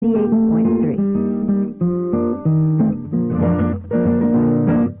Well,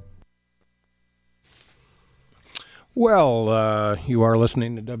 you are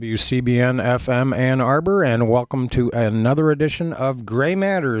listening to WCBN FM Ann Arbor, and welcome to another edition of Gray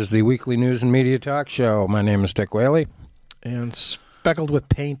Matters, the weekly news and media talk show. My name is Dick Whaley. And speckled with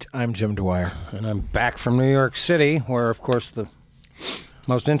paint, I'm Jim Dwyer. And I'm back from New York City, where, of course, the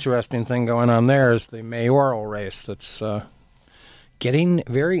most interesting thing going on there is the mayoral race that's getting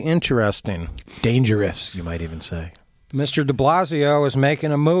very interesting. Dangerous, you might even say. Mr. de Blasio is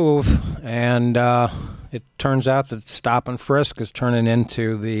making a move, and it turns out that stop and frisk is turning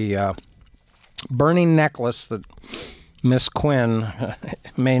into the burning necklace that Miss Quinn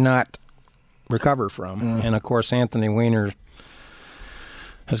may not recover from. And, of course, Anthony Weiner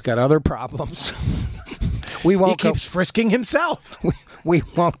has got other problems. He keeps frisking himself. We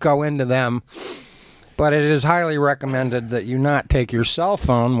won't go into them, but it is highly recommended that you not take your cell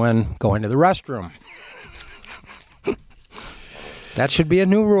phone when going to the restroom. That should be a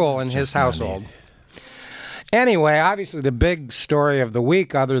new rule in his household. Anyway, obviously the big story of the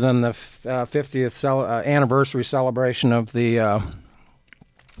week, other than the 50th anniversary celebration of the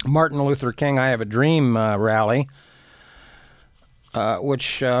Martin Luther King I Have a Dream rally,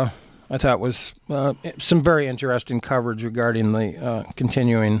 which I thought was some very interesting coverage regarding the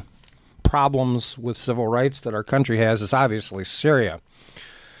continuing problems with civil rights that our country has, is obviously Syria.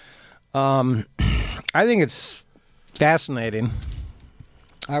 I think it's fascinating.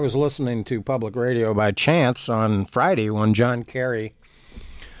 I was listening to public radio by chance on Friday when John Kerry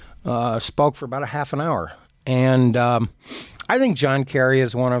spoke for about a half an hour. And I think John Kerry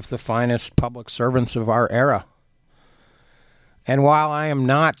is one of the finest public servants of our era. And while I am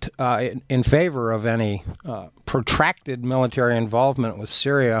not in favor of any protracted military involvement with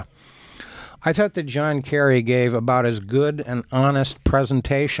Syria, I thought that John Kerry gave about as good an honest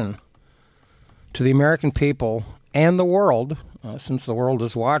presentation to the American people and the world, since the world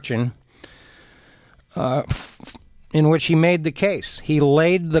is watching, in which he made the case. He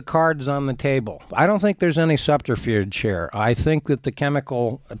laid the cards on the table. I don't think there's any subterfuge here. I think that the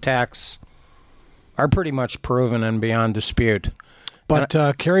chemical attacks are pretty much proven and beyond dispute. But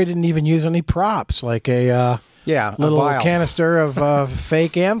Kerry didn't even use any props, like a little canister of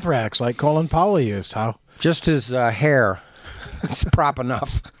fake anthrax, like Colin Powell used. How? Just his hair. It's prop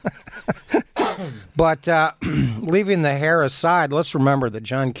enough. But leaving the hair aside, let's remember that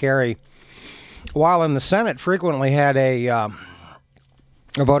John Kerry, while in the Senate, frequently had a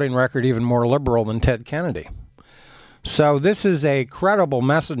voting record even more liberal than Ted Kennedy. So this is a credible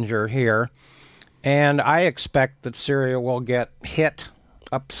messenger here, and I expect that Syria will get hit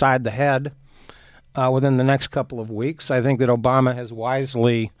upside the head within the next couple of weeks. I think that Obama has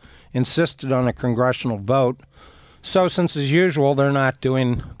wisely insisted on a congressional vote. So since, as usual, they're not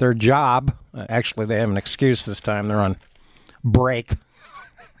doing their job, actually they have an excuse this time, they're on break,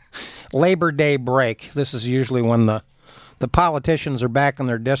 Labor Day break. This is usually when the politicians are back in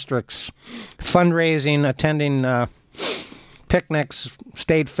their districts, fundraising, attending picnics,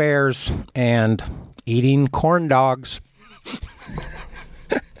 state fairs, and eating corn dogs.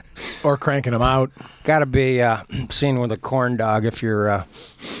 Or cranking them out. Got to be seen with a corn dog if you're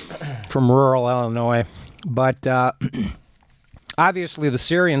from rural Illinois. But obviously the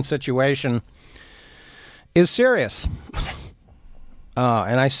Syrian situation is serious.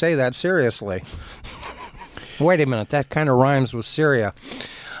 And I say that seriously. Wait a minute, that kind of rhymes with Syria.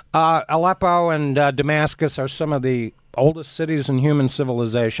 Aleppo and Damascus are some of the oldest cities in human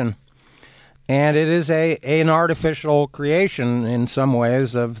civilization. And it is an artificial creation in some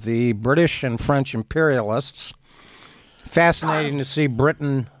ways of the British and French imperialists. Fascinating to see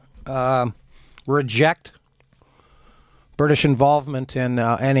Britain reject British involvement in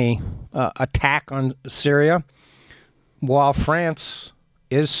any attack on Syria, while France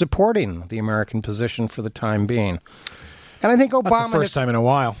is supporting the American position for the time being. And I think Obama, that's the first time in a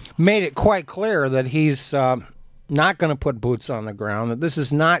while, made it quite clear that he's not going to put boots on the ground, that this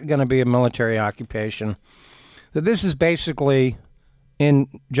is not going to be a military occupation, that this is basically, in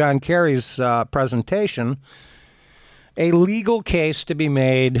John Kerry's presentation, a legal case to be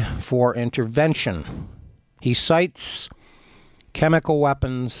made for intervention. He cites chemical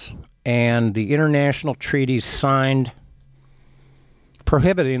weapons and the international treaties signed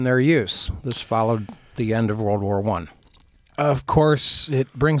prohibiting their use. This followed the end of World War I. Of course,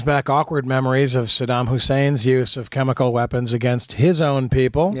 it brings back awkward memories of Saddam Hussein's use of chemical weapons against his own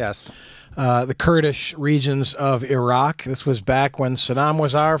people. Yes. The Kurdish regions of Iraq. This was back when Saddam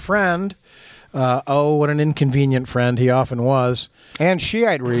was our friend. Oh, what an inconvenient friend he often was. And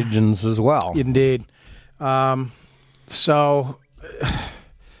Shiite regions as well. Indeed. So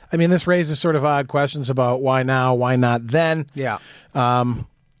I mean, this raises sort of odd questions about why now, why not then. Yeah.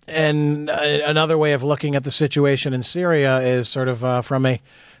 And another way of looking at the situation in Syria is sort of from a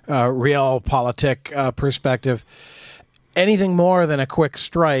realpolitik perspective. Anything more than a quick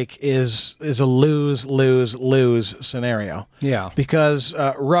strike is a lose scenario. Yeah. Because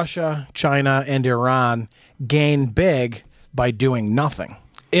Russia, China, and Iran gain big by doing nothing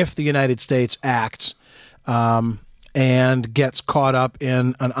if the United States acts and gets caught up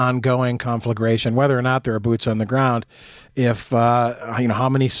in an ongoing conflagration, whether or not there are boots on the ground. If how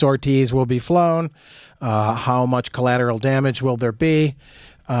many sorties will be flown, how much collateral damage will there be?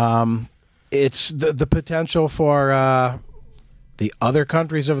 It's the potential for the other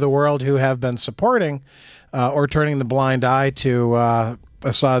countries of the world who have been supporting or turning the blind eye to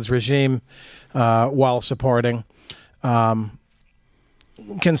Assad's regime while supporting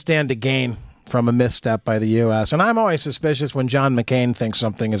can stand to gain from a misstep by the U.S. And I'm always suspicious when John McCain thinks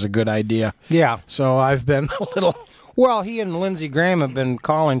something is a good idea. Yeah. So I've been a little... Well, he and Lindsey Graham have been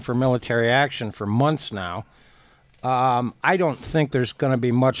calling for military action for months now. I don't think there's going to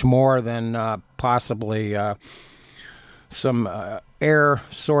be much more than possibly some air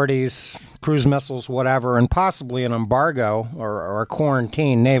sorties, cruise missiles, whatever, and possibly an embargo or a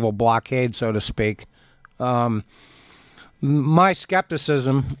quarantine, naval blockade, so to speak. My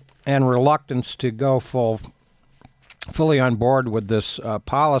skepticism and reluctance to go fully on board with this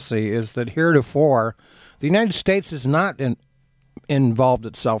policy is that heretofore the United States has not involved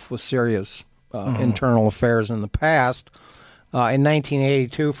itself with Syria's internal affairs in the past. In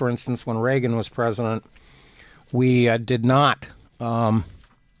 1982, for instance, when Reagan was president, we did not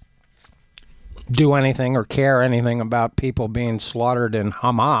do anything or care anything about people being slaughtered in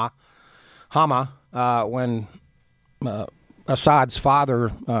Hama when Assad's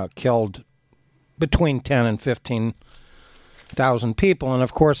father killed between 10 and 15,000 people. And,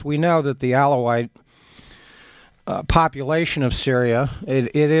 of course, we know that the Alawite population of Syria,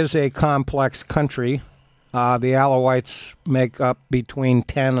 it is a complex country. The Alawites make up between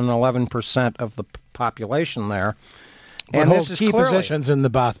 10 and 11% of the population there. And hold key positions in the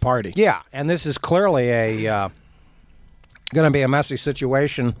Ba'ath Party. Yeah, and this is clearly going to be a messy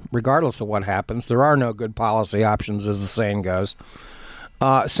situation regardless of what happens. There are no good policy options, as the saying goes.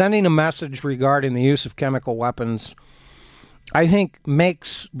 Sending a message regarding the use of chemical weapons, I think,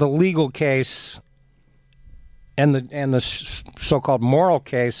 makes the legal case and the so-called moral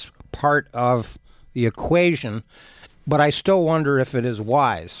case part of the equation, but I still wonder if it is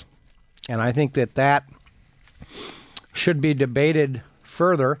wise. And I think that should be debated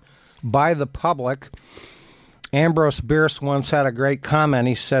further by the public. Ambrose Bierce once had a great comment.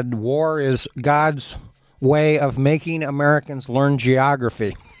 He said, "War is God's way of making Americans learn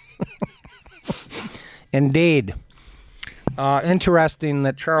geography." Indeed. Interesting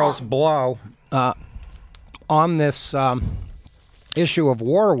that Charles Blow, on this issue of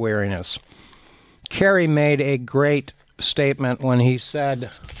war weariness, Kerry made a great statement when he said,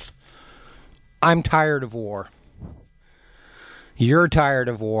 "I'm tired of war. You're tired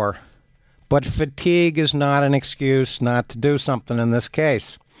of war. But fatigue is not an excuse not to do something in this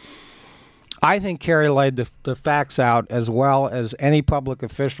case." I think Kerry laid the facts out as well as any public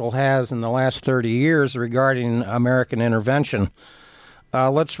official has in the last 30 years regarding American intervention.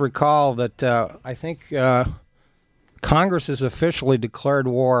 Let's recall that I think Congress has officially declared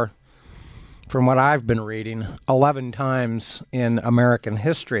war, from what I've been reading, 11 times in American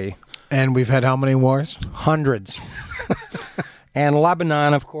history. And we've had how many wars? Hundreds. And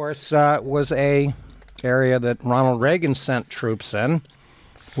Lebanon, of course, was a area that Ronald Reagan sent troops in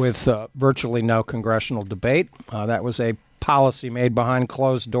with virtually no congressional debate. That was a policy made behind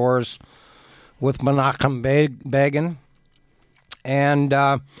closed doors with Menachem Begin. And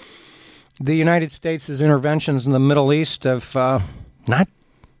the United States' interventions in the Middle East have not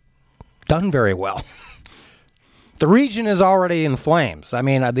done very well. The region is already in flames. I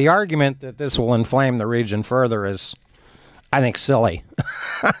mean, the argument that this will inflame the region further is, I think, silly.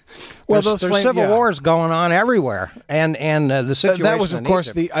 Well, there's civil wars going on everywhere, and the situation that was, of course,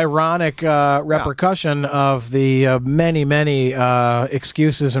 Egypt. the ironic repercussion of the many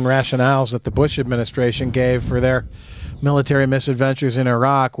excuses and rationales that the Bush administration gave for their military misadventures in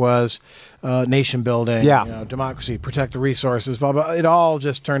Iraq was nation building, democracy, protect the resources, blah, blah. It all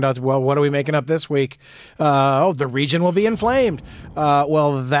just turned out to, well, what are we making up this week? The region will be inflamed.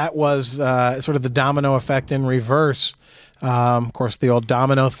 Well, that was sort of the domino effect in reverse. Of course, the old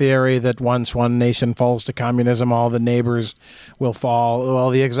domino theory that once one nation falls to communism, all the neighbors will fall.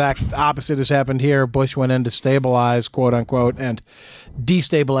 Well, the exact opposite has happened here. Bush went in to stabilize, quote unquote, and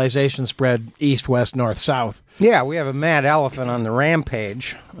destabilization spread east, west, north, south. Yeah, we have a mad elephant on the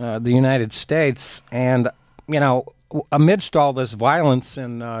rampage, the United States. And, you know, amidst all this violence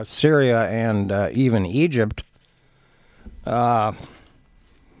in Syria and even Egypt, Iraq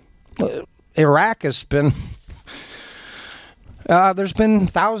has been... there's been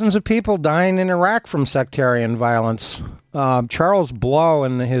thousands of people dying in Iraq from sectarian violence. Charles Blow,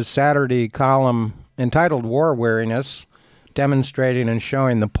 in his Saturday column entitled War Weariness, demonstrating and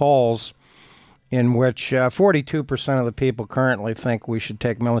showing the polls in which 42% of the people currently think we should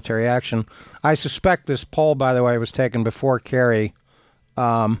take military action. I suspect this poll, by the way, was taken before Kerry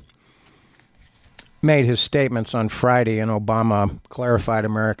made his statements on Friday and Obama clarified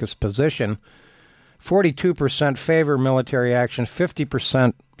America's position. 42% favor military action,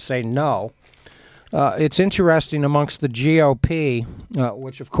 50% say no. It's interesting amongst the GOP,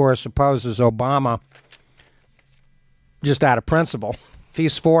 which of course opposes Obama just out of principle. If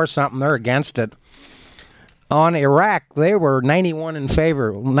he's for something, they're against it. On Iraq, they were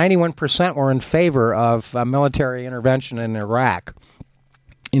 91% were in favor of military intervention in Iraq.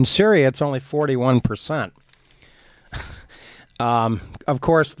 In Syria, it's only 41%. Of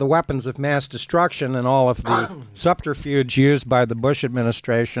course, the weapons of mass destruction and all of the subterfuge used by the Bush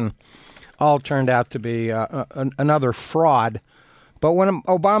administration all turned out to be another fraud. But when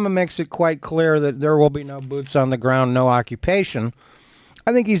Obama makes it quite clear that there will be no boots on the ground, no occupation,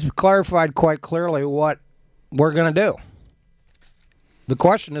 I think he's clarified quite clearly what we're going to do. The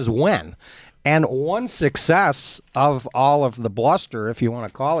question is when. And one success of all of the bluster, if you want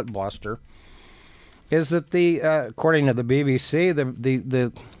to call it bluster, is that according to the BBC,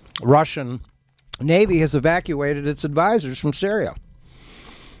 the Russian Navy has evacuated its advisors from Syria,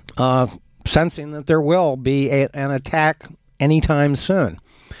 sensing that there will be an attack anytime soon.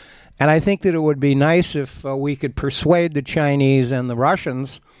 And I think that it would be nice if we could persuade the Chinese and the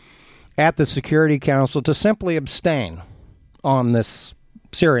Russians at the Security Council to simply abstain on this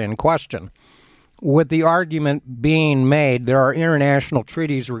Syrian question, with the argument being made there are international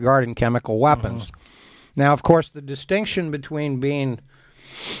treaties regarding chemical weapons. Now, of course, the distinction between being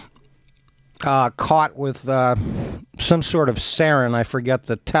caught with some sort of sarin, I forget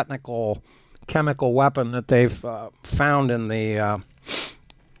the technical chemical weapon that they've found in the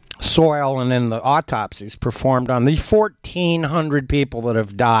soil and in the autopsies performed on the 1,400 people that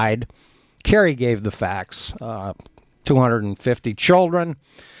have died. Kerry gave the facts, 250 children.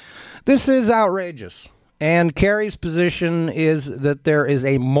 This is outrageous. And Kerry's position is that there is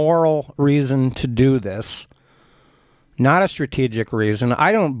a moral reason to do this, not a strategic reason.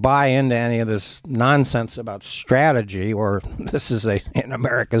 I don't buy into any of this nonsense about strategy or this is in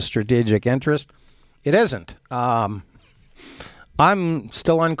America's strategic interest. It isn't. I'm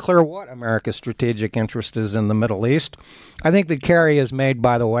still unclear what America's strategic interest is in the Middle East. I think that Kerry has made,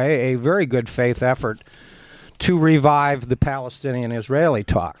 by the way, a very good faith effort to revive the Palestinian-Israeli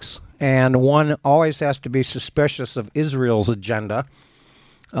talks. And one always has to be suspicious of Israel's agenda.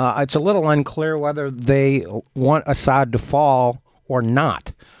 It's a little unclear whether they want Assad to fall or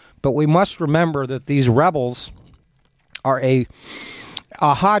not. But we must remember that these rebels are a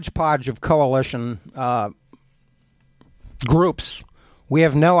hodgepodge of coalition groups. We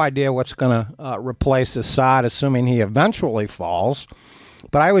have no idea what's going to replace Assad, assuming he eventually falls.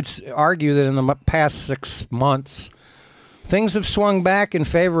 But I would argue that in the past 6 months, things have swung back in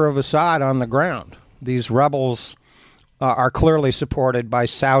favor of Assad on the ground. These rebels are clearly supported by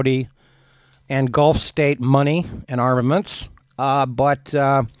Saudi and Gulf state money and armaments. But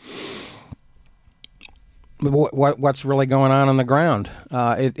what's really going on the ground?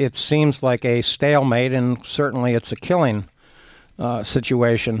 It seems like a stalemate, and certainly it's a killing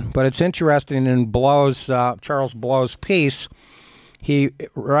situation. But it's interesting in Charles Blow's piece. He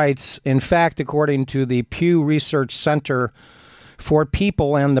writes, in fact, according to the Pew Research Center for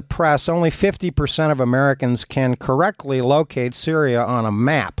People and the Press, only 50% of Americans can correctly locate Syria on a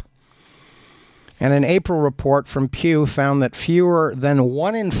map. And an April report from Pew found that fewer than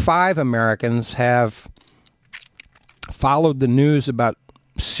 1 in 5 Americans have followed the news about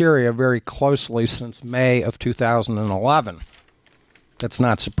Syria very closely since May of 2011. That's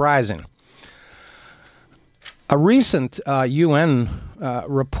not surprising. A recent UN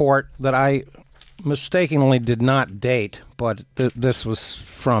report that I mistakenly did not date, but this was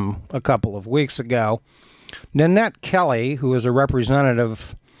from a couple of weeks ago. Nanette Kelly, who is a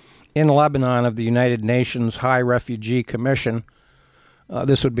representative in Lebanon of the United Nations High Refugee Commission,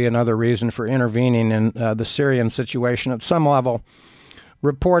 this would be another reason for intervening in the Syrian situation at some level,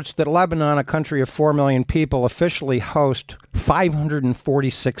 reports that Lebanon, a country of 4 million people, officially hosts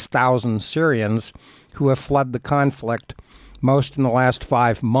 546,000 Syrians who have fled the conflict, most in the last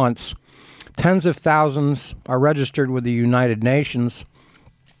 5 months. Tens of thousands are registered with the United Nations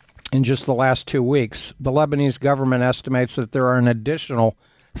in just the last 2 weeks. The Lebanese government estimates that there are an additional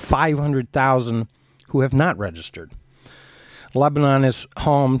 500,000 who have not registered. Lebanon is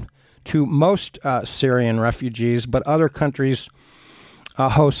home to most Syrian refugees, but other countries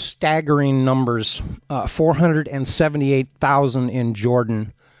host staggering numbers, 478,000 in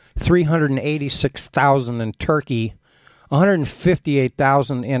Jordan, 386,000 in Turkey,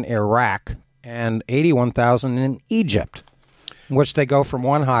 158,000 in Iraq, and 81,000 in Egypt, in which they go from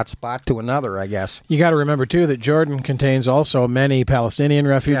one hot spot to another, I guess. You got to remember, too, that Jordan contains also many Palestinian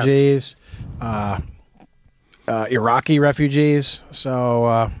refugees, Iraqi refugees,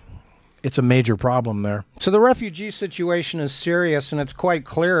 so it's a major problem there. So the refugee situation is serious, and it's quite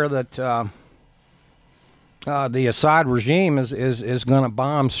clear that the Assad regime is going to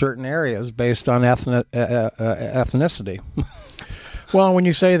bomb certain areas based on ethnicity. Well, when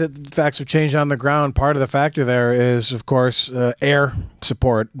you say that facts have changed on the ground, part of the factor there is, of course, air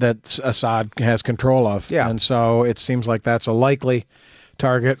support that Assad has control of. Yeah. And so it seems like that's a likely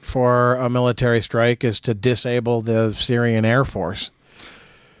target for a military strike, is to disable the Syrian Air Force.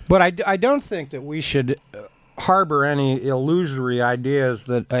 But I don't think that we should harbor any illusory ideas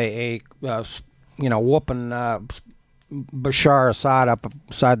that whooping Bashar Assad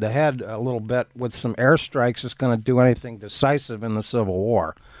upside the head a little bit with some airstrikes is going to do anything decisive in the Civil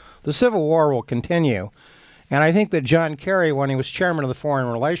War. The Civil War will continue. And I think that John Kerry, when he was chairman of the Foreign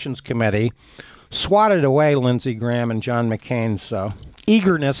Relations Committee, swatted away Lindsey Graham and John McCain's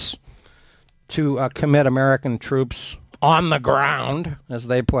eagerness to commit American troops on the ground, as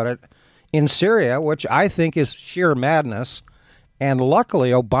they put it, in Syria, which I think is sheer madness. And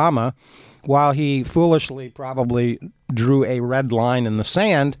luckily, Obama, while he foolishly probably drew a red line in the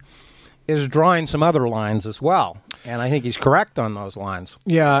sand, is drawing some other lines as well. And I think he's correct on those lines.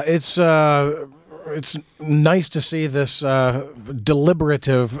 Yeah, it's nice to see this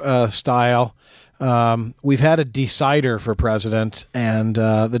deliberative style. We've had a decider for president, and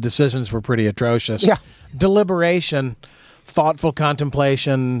the decisions were pretty atrocious. Yeah. Deliberation, thoughtful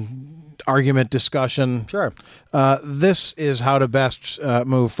contemplation, argument, discussion. Sure. This is how to best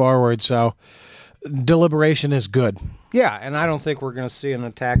move forward. So deliberation is good. Yeah, and I don't think we're going to see an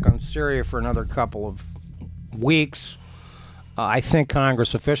attack on Syria for another couple of weeks. I think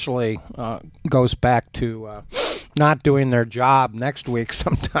Congress officially goes back to not doing their job next week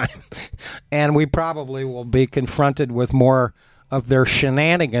sometime. And we probably will be confronted with more of their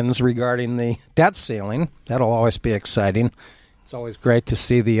shenanigans regarding the debt ceiling. That'll always be exciting. It's always great to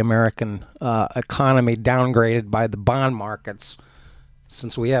see the American economy downgraded by the bond markets,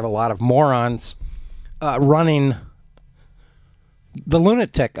 since we have a lot of morons running the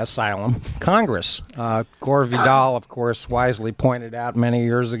lunatic asylum, Congress. Gore Vidal, of course, wisely pointed out many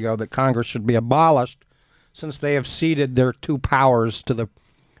years ago that Congress should be abolished since they have ceded their two powers to the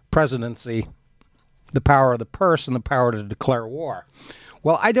presidency, the power of the purse and the power to declare war.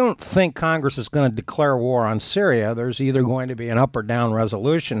 Well, I don't think Congress is going to declare war on Syria. There's either going to be an up or down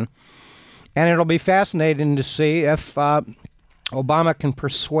resolution, and it'll be fascinating to see if Obama can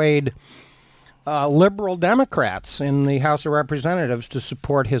persuade liberal Democrats in the House of Representatives to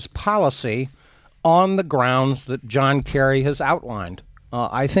support his policy on the grounds that John Kerry has outlined.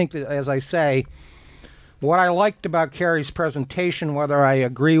 I think that, as I say, what I liked about Kerry's presentation, whether I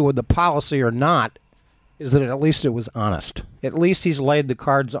agree with the policy or not, is that at least it was honest. At least he's laid the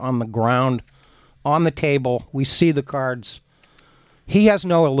cards on the ground, on the table. We see the cards. He has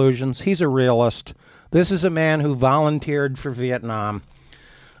no illusions. He's a realist. This is a man who volunteered for Vietnam,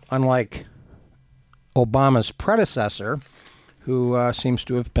 unlike Obama's predecessor, who seems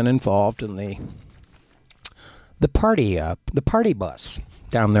to have been involved in the party bus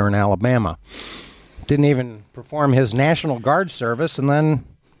down there in Alabama. Didn't even perform his National Guard service, and then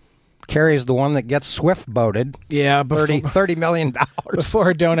Kerry's the one that gets swift boated. Yeah, $30 million.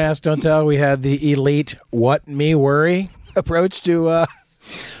 Before Don't Ask, Don't Tell, we had the elite what me worry approach to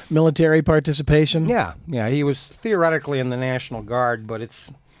military participation. Yeah, he was theoretically in the National Guard, but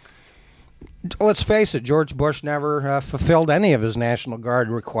let's face it, George Bush never fulfilled any of his National Guard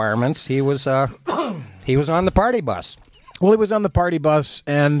requirements. He was on the party bus. Well, he was on the party bus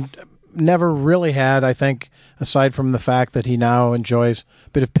and never really had, I think, aside from the fact that he now enjoys a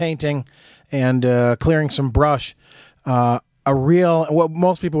bit of painting and clearing some brush, what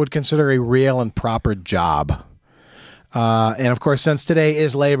most people would consider a real and proper job. And, of course, since today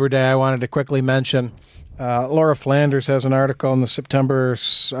is Labor Day, I wanted to quickly mention Laura Flanders has an article in the September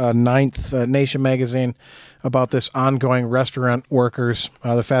 9th Nation magazine about this ongoing restaurant workers,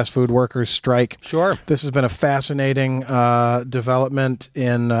 the fast food workers strike. Sure. This has been a fascinating development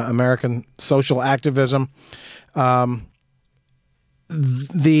in American social activism.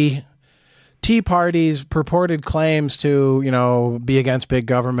 The Tea Party's purported claims to, be against big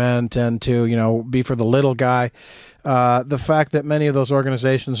government and to, be for the little guy. The fact that many of those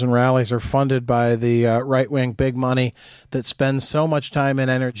organizations and rallies are funded by the right-wing big money that spends so much time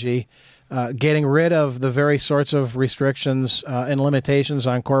and energy getting rid of the very sorts of restrictions and limitations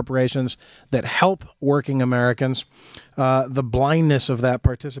on corporations that help working Americans. The blindness of that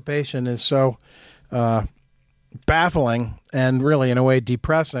participation is so baffling and really, in a way,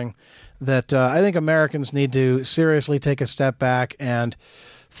 depressing that I think Americans need to seriously take a step back and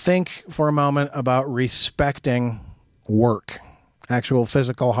think for a moment about respecting work, actual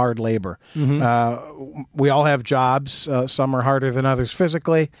physical hard labor. We all have jobs. Some are harder than others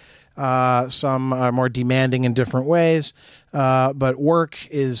physically. Some are more demanding in different ways. But work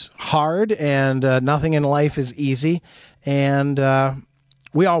is hard, and nothing in life is easy. And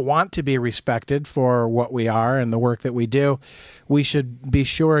we all want to be respected for what we are and the work that we do. We should be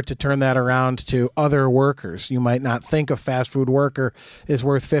sure to turn that around to other workers. You might not think a fast food worker is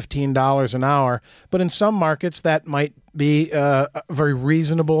worth $15 an hour, but in some markets that might be a very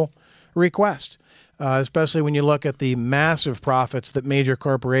reasonable request. Especially when you look at the massive profits that major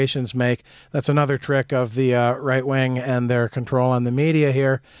corporations make. That's another trick of the right wing and their control on the media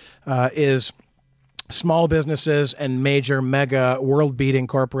here, is small businesses and major mega world-beating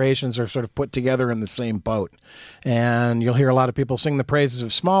corporations are sort of put together in the same boat. And you'll hear a lot of people sing the praises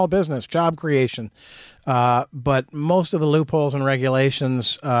of small business, job creation. But most of the loopholes and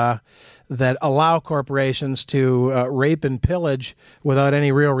regulations that allow corporations to rape and pillage without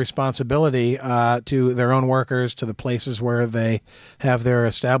any real responsibility to their own workers, to the places where they have their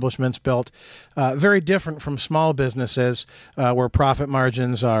establishments built. Very different from small businesses where profit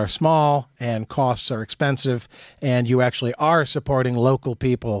margins are small and costs are expensive, and you actually are supporting local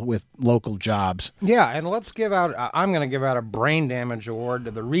people with local jobs. Yeah, and I'm going to give out a brain damage award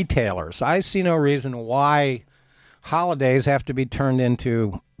to the retailers. I see no reason why holidays have to be turned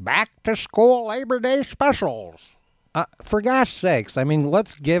into back-to-school Labor Day specials. For gosh sakes, I mean,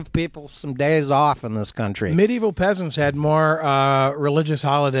 let's give people some days off in this country. Medieval peasants had more religious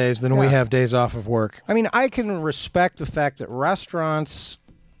holidays than we have days off of work. I mean, I can respect the fact that restaurants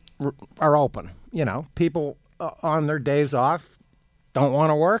are open. People on their days off don't want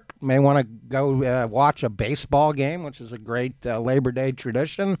to work, may want to go watch a baseball game, which is a great Labor Day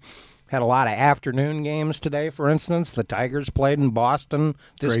tradition. Had a lot of afternoon games today, for instance. The Tigers played in Boston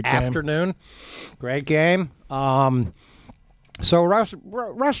this afternoon. Great game. So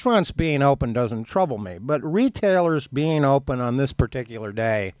restaurants being open doesn't trouble me, but retailers being open on this particular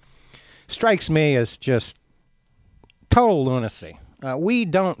day strikes me as just total lunacy. We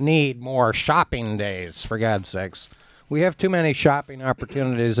don't need more shopping days, for God's sakes. We have too many shopping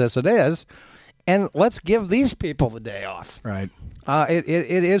opportunities as it is, and let's give these people the day off. Right. It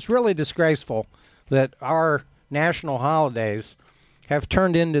is really disgraceful that our national holidays have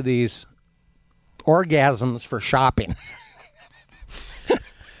turned into these orgasms for shopping.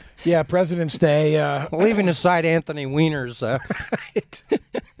 Yeah, President's Day. Leaving aside Anthony Weiner's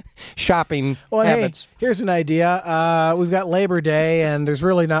shopping habits. Hey, here's an idea. We've got Labor Day, and there's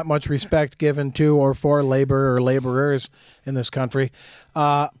really not much respect given to or for labor or laborers in this country.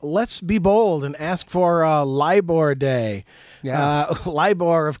 Let's be bold and ask for LIBOR Day. Yeah.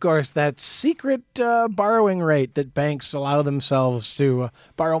 LIBOR, of course, that secret borrowing rate that banks allow themselves to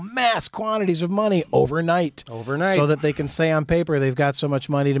borrow mass quantities of money overnight. So that they can say on paper they've got so much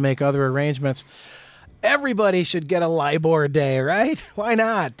money to make other arrangements. Everybody should get a LIBOR Day, right? Why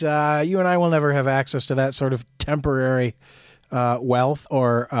not? You and I will never have access to that sort of temporary wealth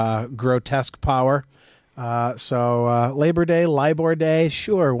or grotesque power. So Labor Day, LIBOR Day,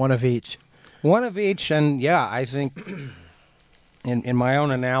 sure, one of each. One of each, and yeah, I think in my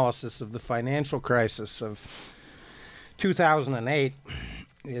own analysis of the financial crisis of 2008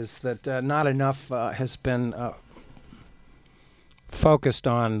 is that not enough has been focused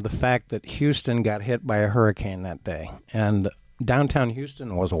on the fact that Houston got hit by a hurricane that day. And downtown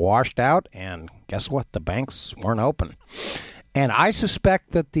Houston was washed out, and guess what? The banks weren't open. And I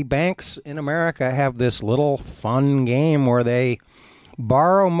suspect that the banks in America have this little fun game where they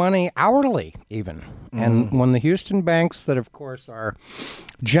borrow money hourly even. And when the Houston banks that, of course, are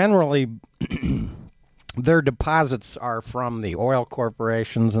generally their deposits are from the oil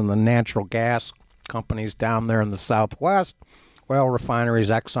corporations and the natural gas companies down there in the Southwest, oil refineries,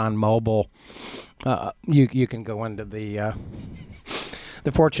 ExxonMobil. You can go into the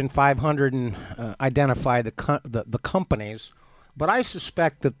Fortune 500 and identify the companies. But I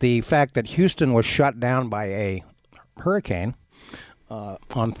suspect that the fact that Houston was shut down by a hurricane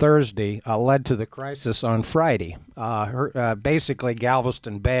on Thursday led to the crisis on Friday. Basically,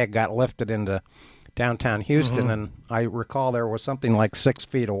 Galveston Bay got lifted into downtown Houston, and I recall there was something like 6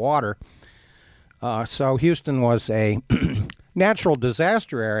 feet of water. So Houston was a natural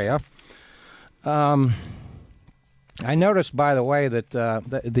disaster area. I noticed, by the way, that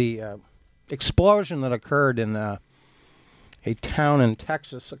the explosion that occurred in a town in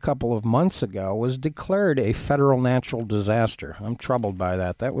Texas a couple of months ago was declared a federal natural disaster. I'm troubled by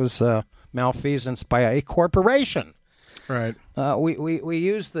that. That was malfeasance by a corporation. Right. We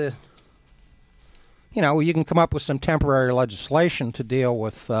use the, you can come up with some temporary legislation to deal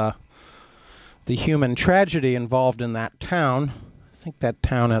with the human tragedy involved in that town. I think that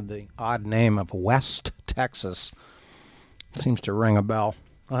town had the odd name of West Texas. Seems to ring a bell.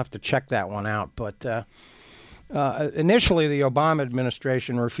 I'll have to check that one out. But initially, the Obama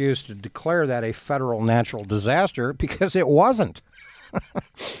administration refused to declare that a federal natural disaster because it wasn't.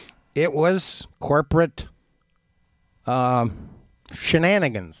 It was corporate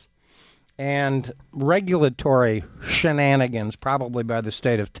shenanigans and regulatory shenanigans, probably by the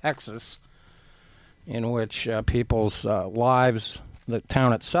state of Texas, in which people's lives, the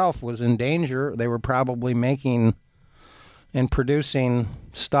town itself, was in danger. They were probably making and producing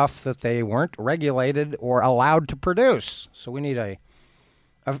stuff that they weren't regulated or allowed to produce. So we need a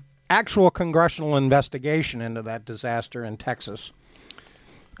actual congressional investigation into that disaster in Texas.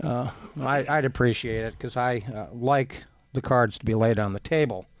 I'd appreciate it because I like the cards to be laid on the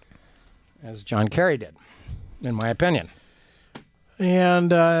table, as John Kerry did, in my opinion.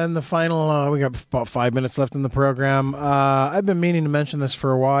 And in the final, we got about 5 minutes left in the program. I've been meaning to mention this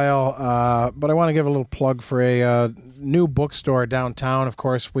for a while, but I want to give a little plug for a new bookstore downtown. Of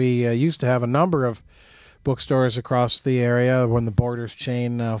course, we used to have a number of bookstores across the area when the Borders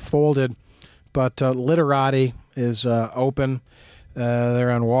chain folded, but Literati is open. They're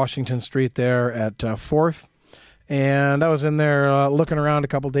on Washington Street there at 4th. And I was in there looking around a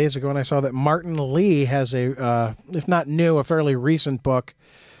couple days ago, and I saw that Martin Lee has a, if not new, a fairly recent book.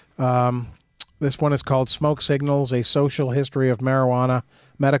 This one is called Smoke Signals, A Social History of Marijuana,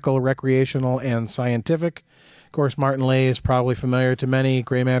 Medical, Recreational, and Scientific. Of course, Martin Lee is probably familiar to many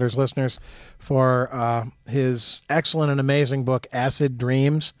Gray Matters listeners for his excellent and amazing book, Acid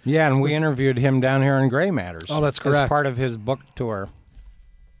Dreams. Yeah, and we interviewed him down here in Gray Matters. Oh, that's correct. As part of his book tour.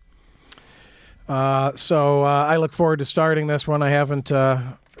 So I look forward to starting this one. I haven't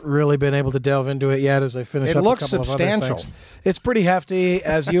really been able to delve into it yet as I finish up a couple of other things. It looks substantial. It's pretty hefty,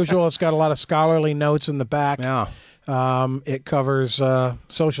 as usual. It's got a lot of scholarly notes in the back. Yeah. It covers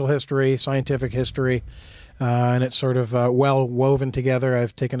social history, scientific history, and it's sort of well woven together.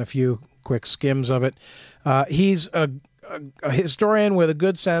 I've taken a few quick skims of it. He's a historian with a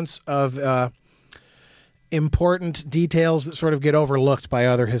good sense of important details that sort of get overlooked by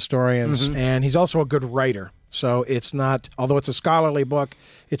other historians, and he's also a good writer. So it's not, although it's a scholarly book,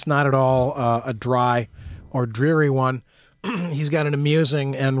 it's not at all a dry or dreary one. He's got an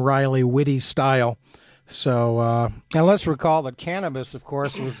amusing and wryly witty style. So, and let's recall that cannabis, of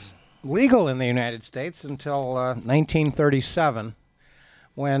course, was legal in the United States until 1937,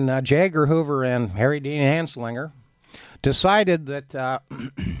 when J. Edgar Hoover and Harry Dean Anslinger decided that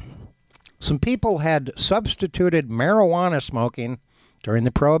some people had substituted marijuana smoking during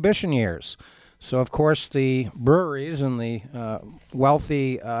the Prohibition years. So, of course, the breweries and the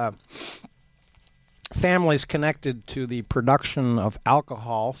wealthy families connected to the production of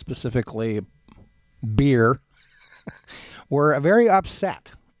alcohol, specifically beer, were very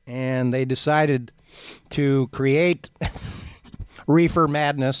upset. And they decided to create reefer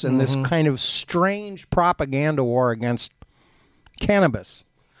madness and this kind of strange propaganda war against cannabis.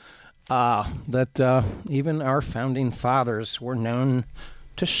 That even our founding fathers were known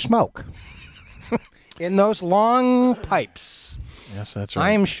to smoke in those long pipes. Yes, that's right.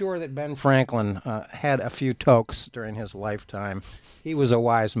 I am sure that Ben Franklin had a few tokes during his lifetime. He was a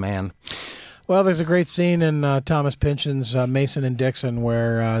wise man. Well, there's a great scene in Thomas Pynchon's Mason and Dixon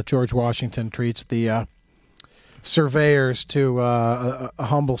where George Washington treats the surveyors to a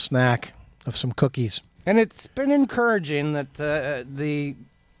humble snack of some cookies. And it's been encouraging that the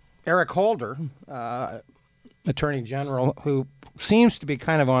Eric Holder, Attorney General, who seems to be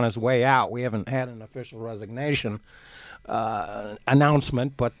kind of on his way out. We haven't had an official resignation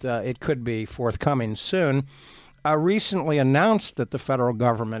announcement, but it could be forthcoming soon. Recently announced that the federal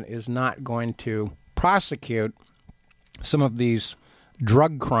government is not going to prosecute some of these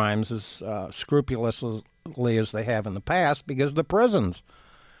drug crimes as scrupulously as they have in the past because the prisons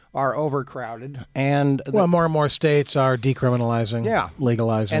are overcrowded. And more and more states are decriminalizing,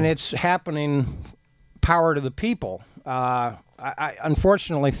 legalizing. And it's happening power to the people. I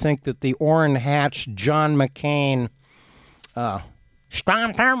unfortunately think that the Orrin Hatch, John McCain,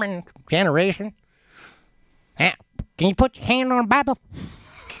 Strom Thurmond generation. Can you put your hand on the Bible?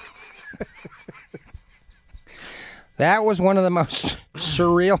 That was one of the most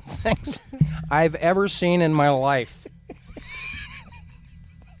surreal things I've ever seen in my life.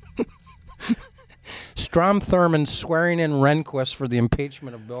 Strom Thurmond swearing in Rehnquist for the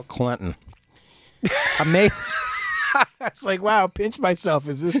impeachment of Bill Clinton. Amazing. It's like, wow, pinch myself.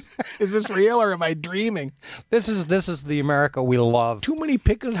 Is this real or am I dreaming? This is the America we love. Too many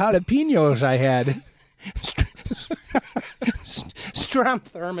pickled jalapenos I had. Strom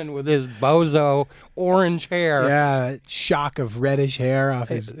Thurmond with his bozo orange hair. Yeah, shock of reddish hair off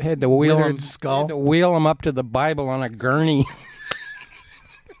his had to wheel him, skull. Had to wheel him up to the Bible on a gurney.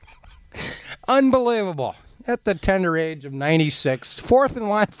 Unbelievable. At the tender age of 96. Fourth in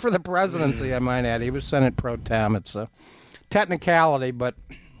line for the presidency, I might add. He was Senate pro tem. It's a technicality, but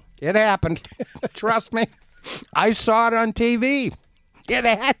it happened. Trust me. I saw it on TV. It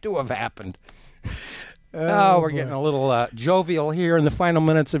had to have happened. We're getting a little jovial here in the final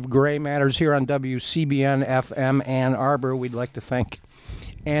minutes of Gray Matters here on WCBN FM Ann Arbor. We'd like to thank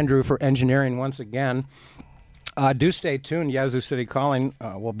Andrew for engineering once again. Do stay tuned. Yazoo City Calling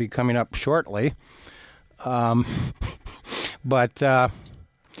will be coming up shortly. But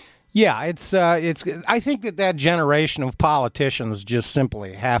it's I think that generation of politicians just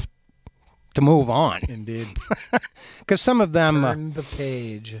simply have to move on. Indeed. Because some of them turn the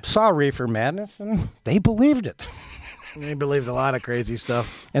page. Saw Reefer Madness and they believed it. They believed a lot of crazy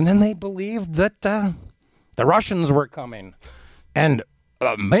stuff. And then they believed that the Russians were coming. And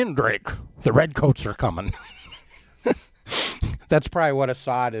Mandrake, the Redcoats are coming. That's probably what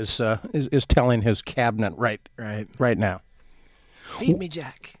Assad is telling his cabinet right now. Feed me,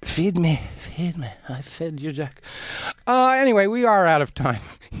 Jack. Feed me. I fed you, Jack. Anyway, we are out of time.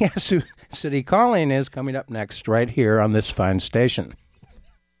 Yazoo City Calling is coming up next right here on this fine station.